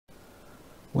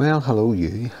Well, hello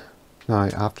you. Now,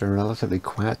 after a relatively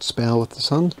quiet spell with the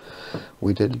sun,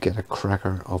 we did get a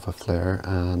cracker of a flare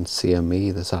and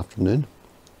CME this afternoon,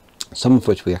 some of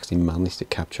which we actually managed to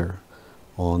capture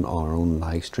on our own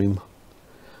live stream.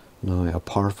 Now, a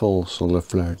powerful solar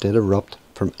flare did erupt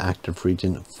from active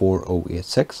region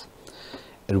 4086.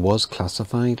 It was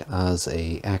classified as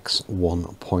a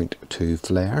X1.2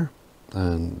 flare,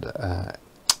 and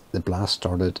the blast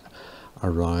started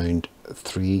around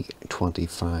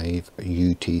 3:25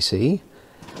 UTC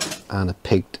and it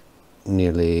peaked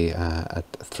nearly at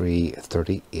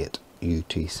 3:38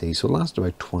 UTC, so it lasted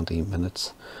about 20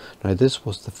 minutes. Now, this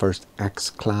was the first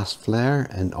X-class flare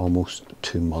in almost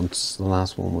 2 months. The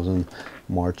last one was on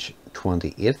March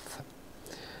 28th.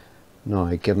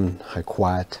 Now, given how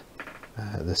quiet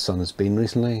the sun has been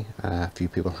recently, a few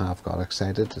people have got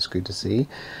excited. It's good to see,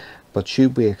 but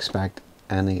should we expect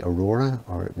any aurora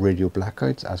or radio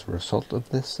blackouts as a result of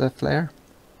this flare?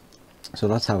 So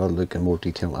let's have a look in more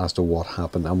detail as to what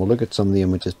happened, and we'll look at some of the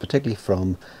images, particularly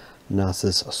from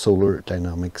NASA's Solar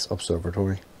Dynamics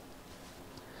Observatory.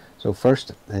 So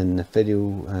first, in the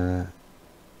video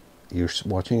you're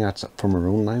watching, that's from our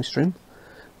own live stream.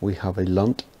 We have a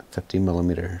Lunt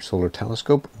 50mm solar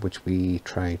telescope, which we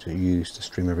try to use to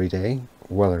stream every day,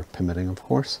 weather permitting of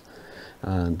course.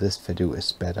 And this video is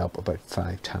sped up about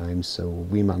 5 times, so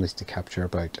we managed to capture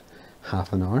about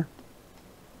half an hour.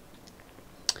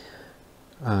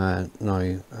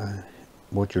 Now,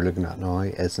 what you're looking at now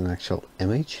is an actual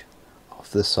image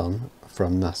of the sun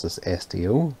from NASA's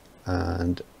SDO,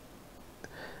 and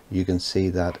you can see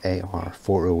that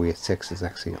AR4086 is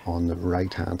actually on the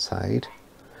right hand side,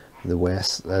 the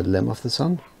west limb of the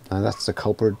sun. Now, that's the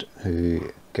culprit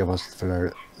who gave us the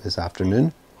flare this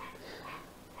afternoon.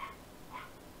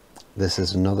 This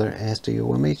is another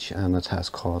SDO image, and it has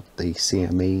caught the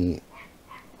CME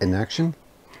in action.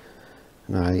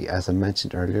 Now, as I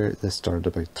mentioned earlier, this started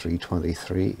about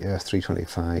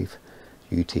 3:25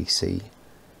 UTC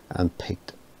and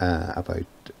peaked about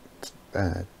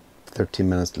 13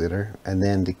 minutes later, and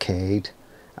then decayed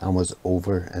and was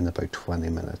over in about 20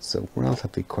 minutes. So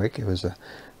relatively quick. It was a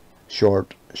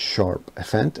short, sharp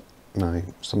event. Now,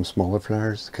 some smaller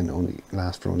flares can only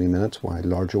last for only minutes, while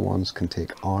larger ones can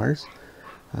take hours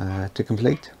to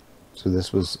complete. So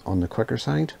this was on the quicker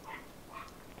side.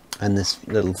 And this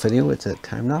little video, it's a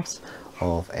time lapse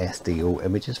of SDO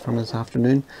images from this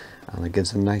afternoon, and it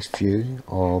gives a nice view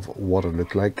of what it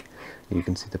looked like. You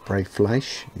can see the bright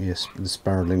flash, yes, the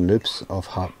spiraling loops of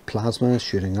hot plasma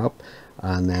shooting up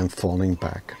and then falling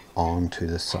back onto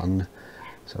the sun.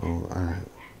 So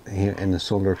here in the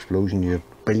solar explosion, you have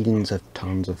billions of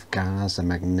tons of gas and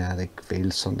magnetic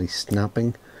fields suddenly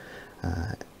snapping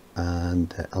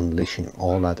and unleashing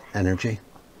all that energy.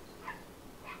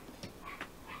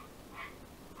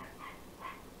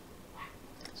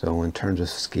 So in terms of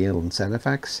scale and side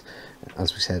effects,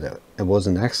 as we said, it was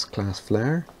an X-class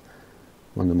flare,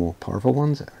 one of the more powerful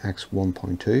ones,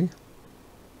 X1.2.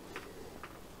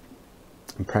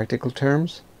 In practical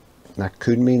terms, that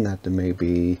could mean that there may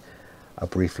be a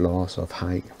brief loss of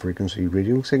high frequency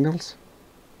radio signals.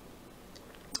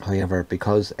 However,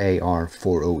 because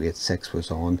AR4086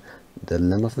 was on the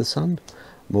limb of the sun,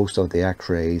 most of the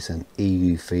X-rays and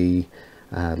EUV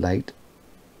light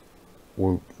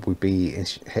would be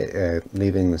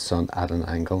leaving the sun at an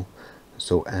angle,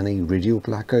 so any radio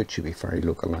blackout should be very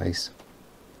localized.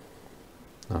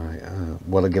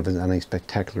 Will it give us any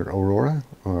spectacular aurora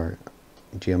or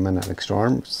geomagnetic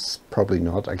storms? Probably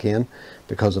not, again,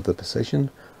 because of the position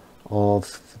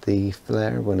of the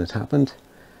flare when it happened.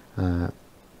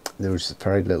 There was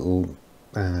very little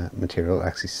material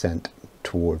actually sent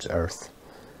towards Earth,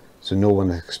 so no one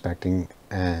is expecting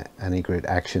any great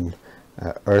action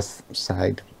Earth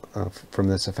side from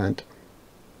this event.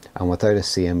 And without a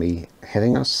CME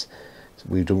hitting us,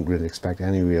 we don't really expect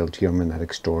any real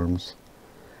geomagnetic storms.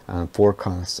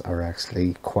 Forecasts are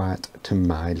actually quiet to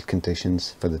mild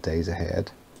conditions for the days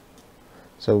ahead.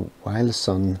 So while the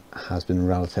sun has been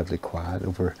relatively quiet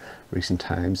over recent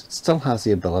times, it still has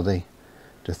the ability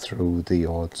to throw the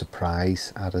odd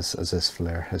surprise at us, as this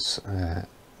flare has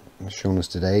shown us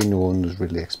today. No one was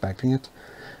really expecting it.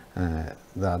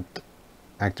 That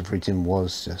active region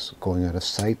was just going out of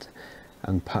sight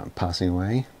and passing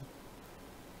away.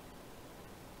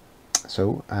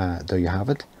 So there you have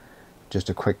it. Just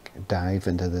a quick dive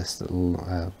into this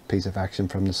little piece of action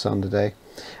from the sun today.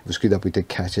 It was good that we did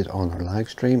catch it on our live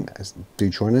stream. Do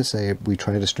join us. We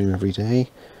try to stream every day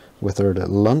with our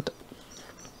little Lunt.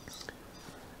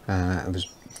 It was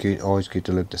good, always good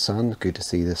to look at the sun, good to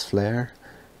see this flare,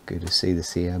 good to see the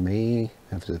CME.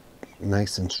 It was a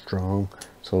nice and strong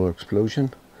solar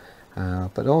explosion.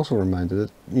 but also reminded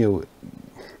that, you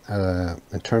know,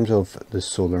 in terms of the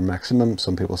solar maximum,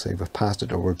 some people say we've passed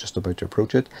it or we're just about to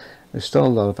approach it. There's still a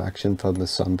lot of action from the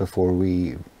sun before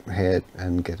we head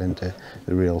and get into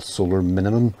the real solar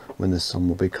minimum, when the sun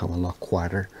will become a lot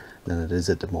quieter than it is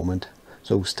at the moment.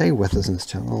 So stay with us in this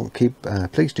channel.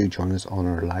 Please do join us on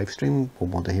our live stream. We'll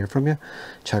want to hear from you.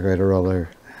 Check out our other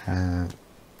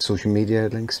social media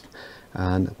links,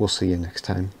 and we'll see you next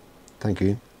time. Thank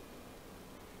you.